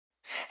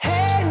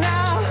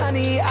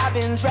I've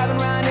been driving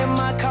around in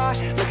my car,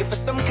 looking for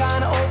some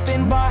kind of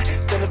open bar.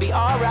 It's gonna be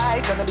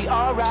alright, gonna be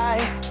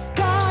alright.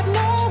 Got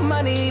no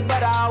money,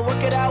 but I'll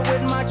work it out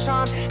with my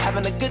charm.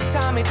 Having a good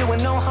time, ain't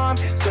doing no harm.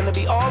 It's gonna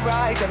be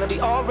alright, gonna be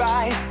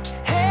alright.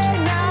 Hey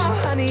now,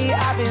 honey,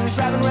 I've been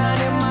driving around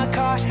in my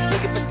car,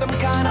 looking for some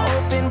kind of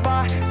open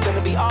bar. It's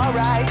gonna be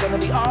alright, gonna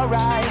be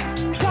alright.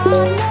 Got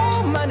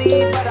no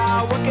money, but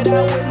I'll work it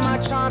out with my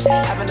charm.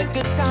 Having a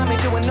good time,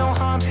 ain't doing no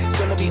harm. It's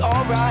gonna be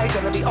alright,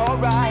 gonna be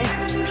alright.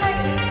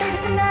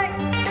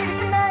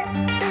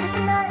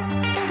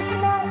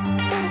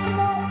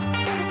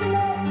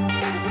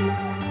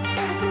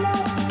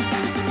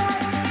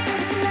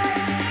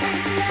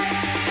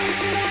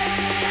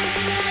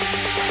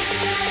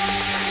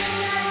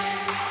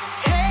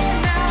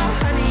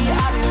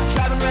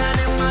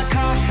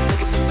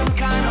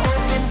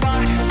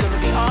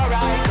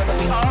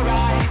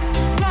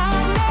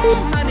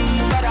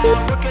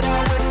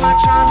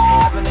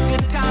 Having a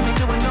good time, ain't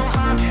doing no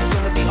harm. It's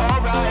gonna be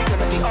alright,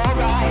 gonna be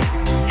alright.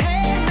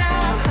 Hey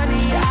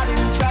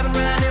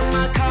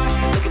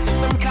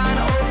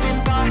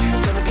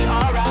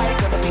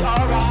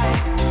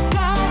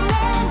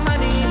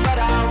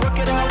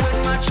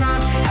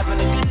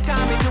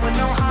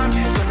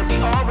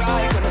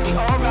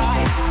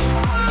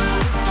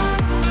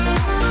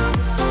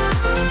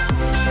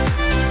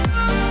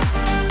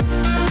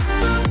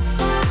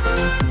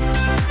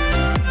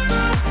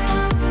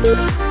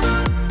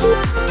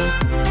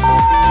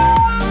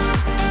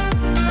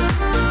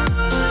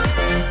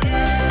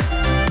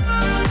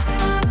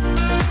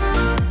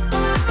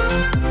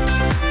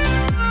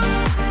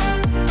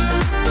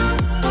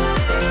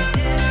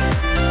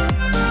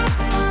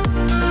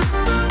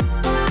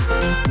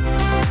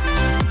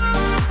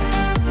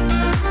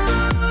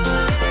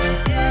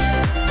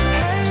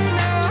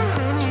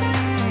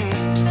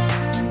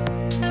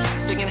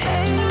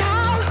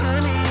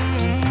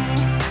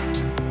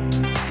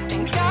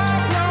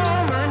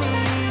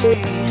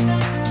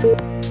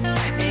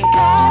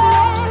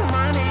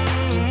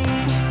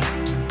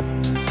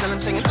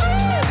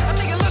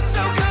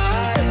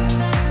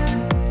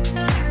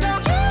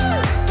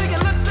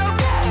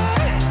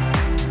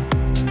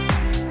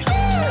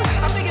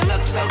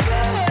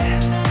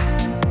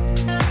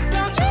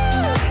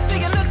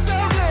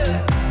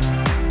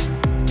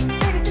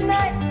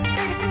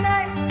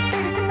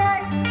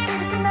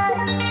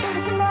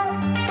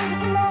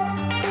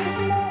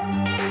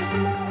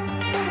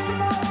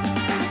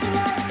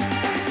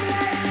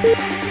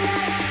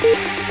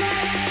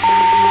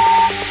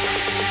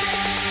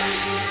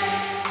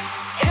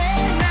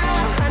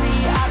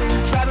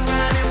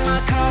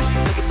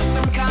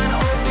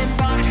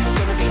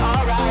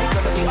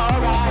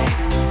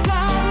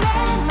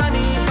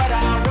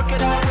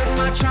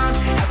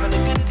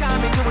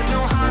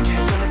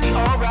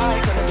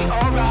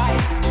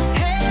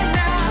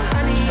now,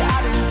 honey, I've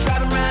been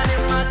driving around in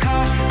my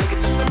car,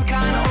 looking for some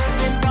kind of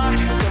open bar.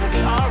 It's gonna be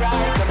alright,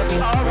 gonna be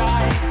alright. Got no money, but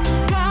I'll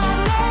work it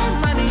out with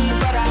my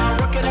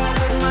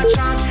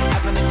charm.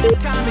 Having a good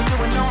time, ain't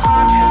doing no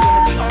harm. It's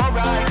gonna be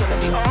alright, gonna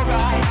be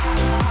alright.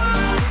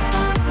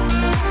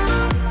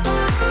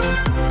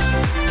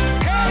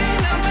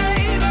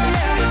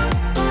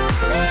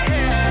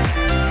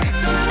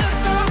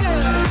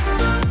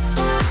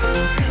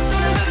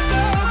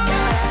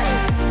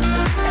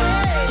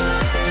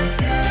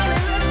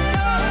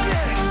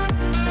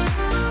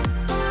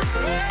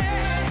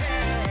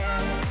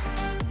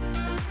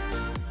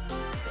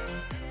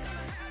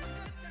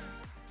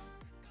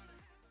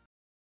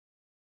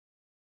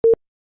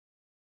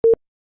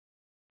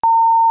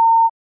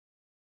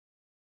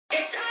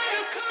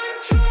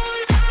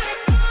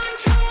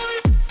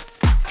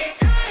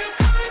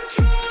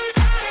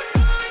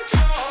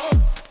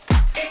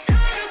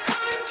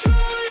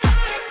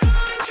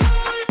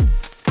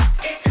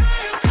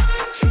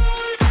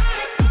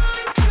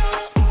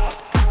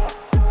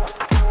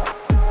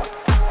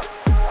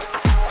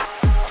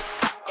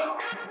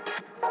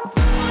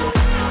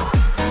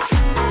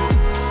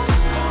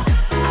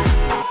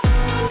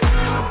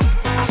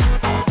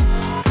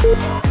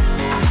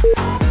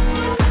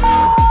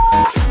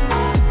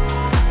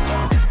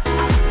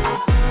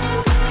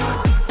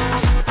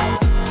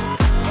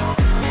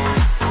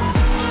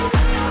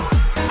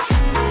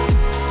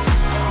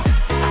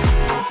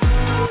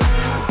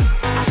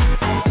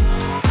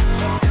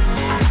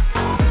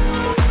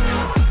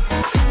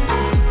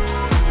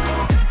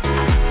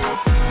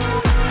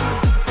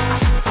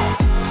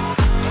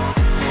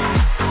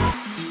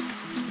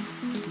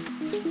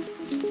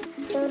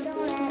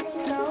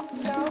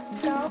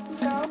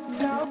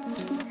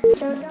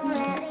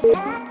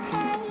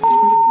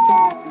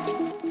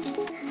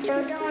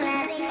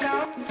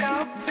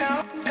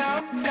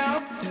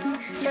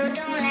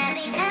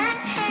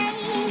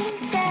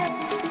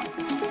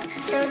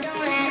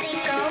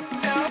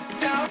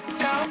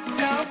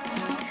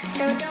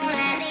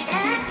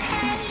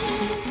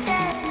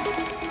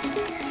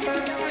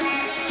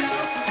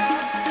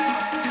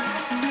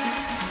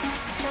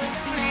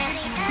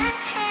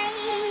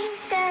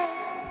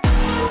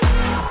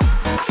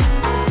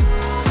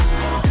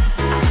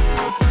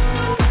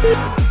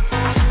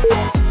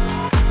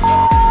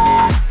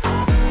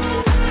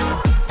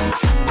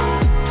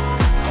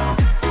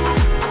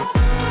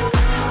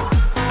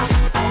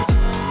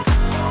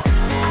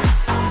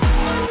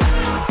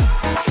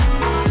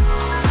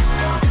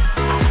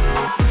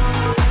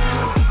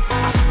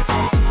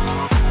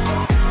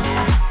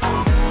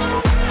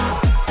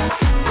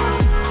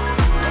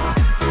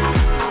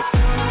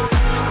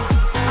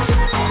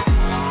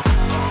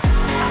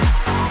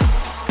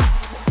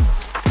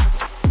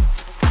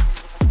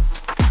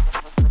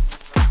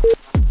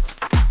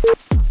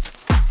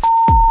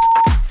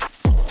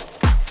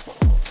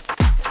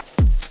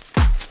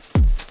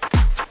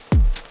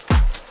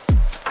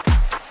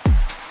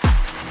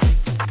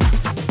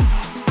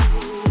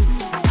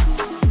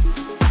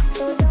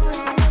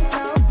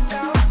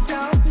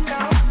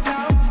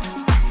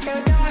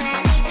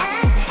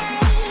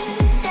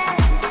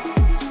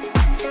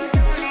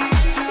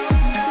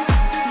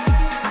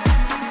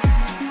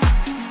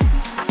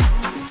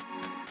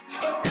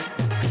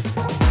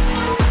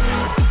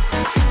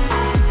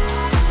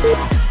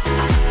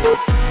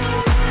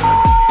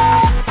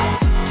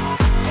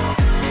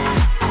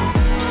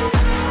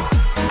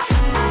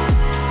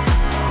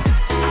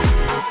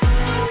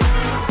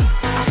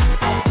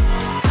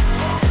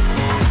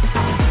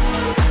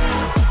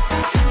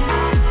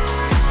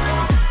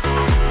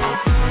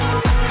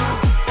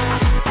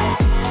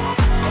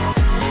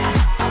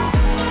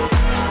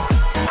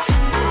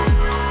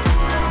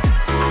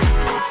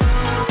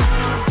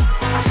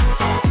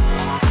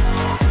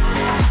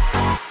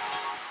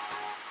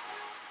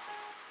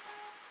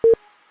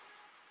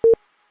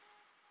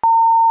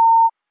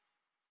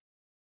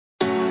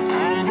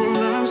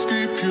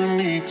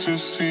 To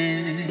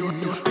see you're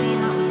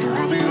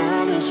the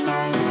honest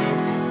I'll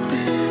ever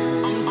be.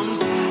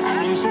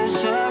 I'm so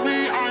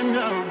sorry I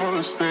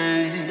never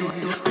stayed.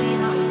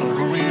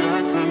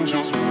 Overreact and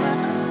just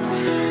walk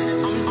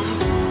away.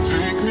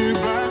 Take me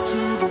back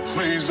to the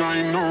place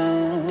I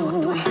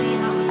know.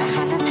 I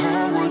have the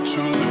power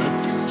to let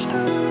things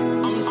go.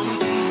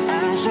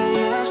 I'm so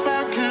lost I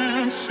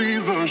can't see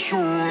the shore.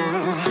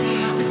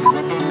 You know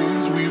what that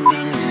means? We've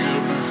been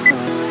here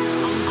before.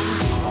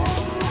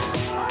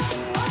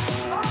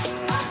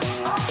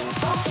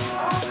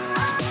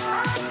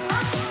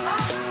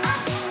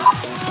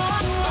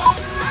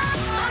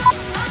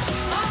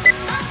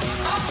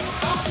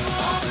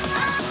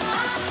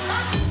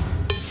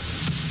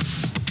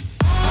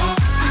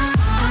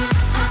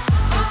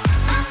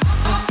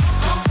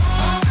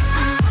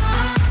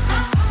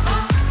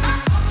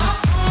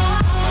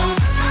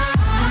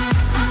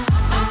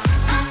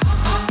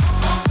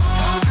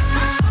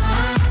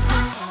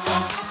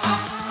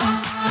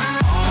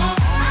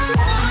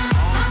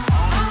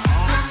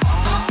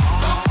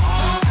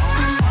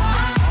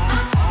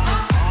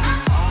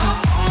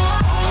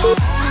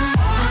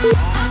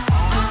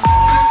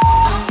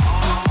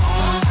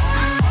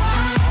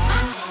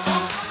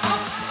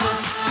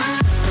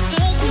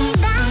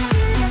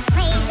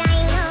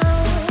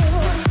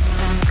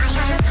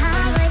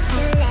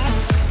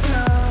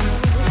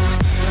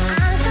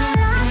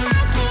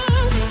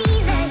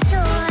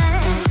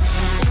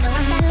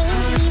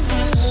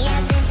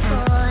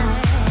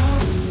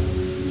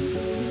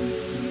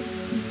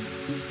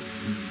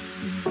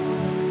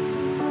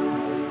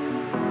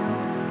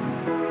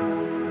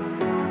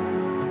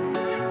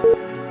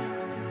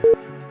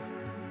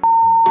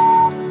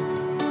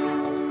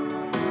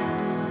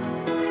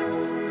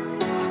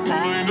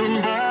 Mind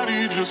and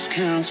body just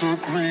can't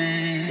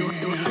agree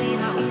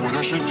on what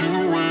I should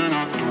do when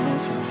I don't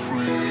feel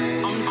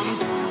free.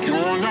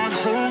 You're not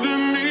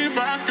holding me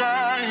back,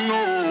 I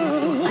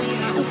know.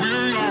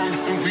 We're young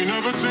and we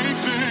never take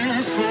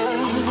things slow.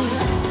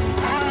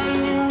 I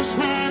lose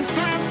my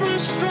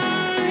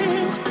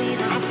self-restraint.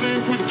 I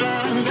think we're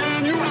done,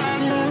 then you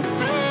add more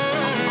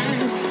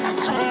pain. I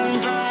calm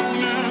down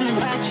and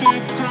watch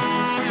it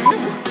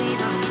grind.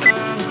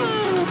 And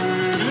though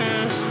it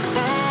is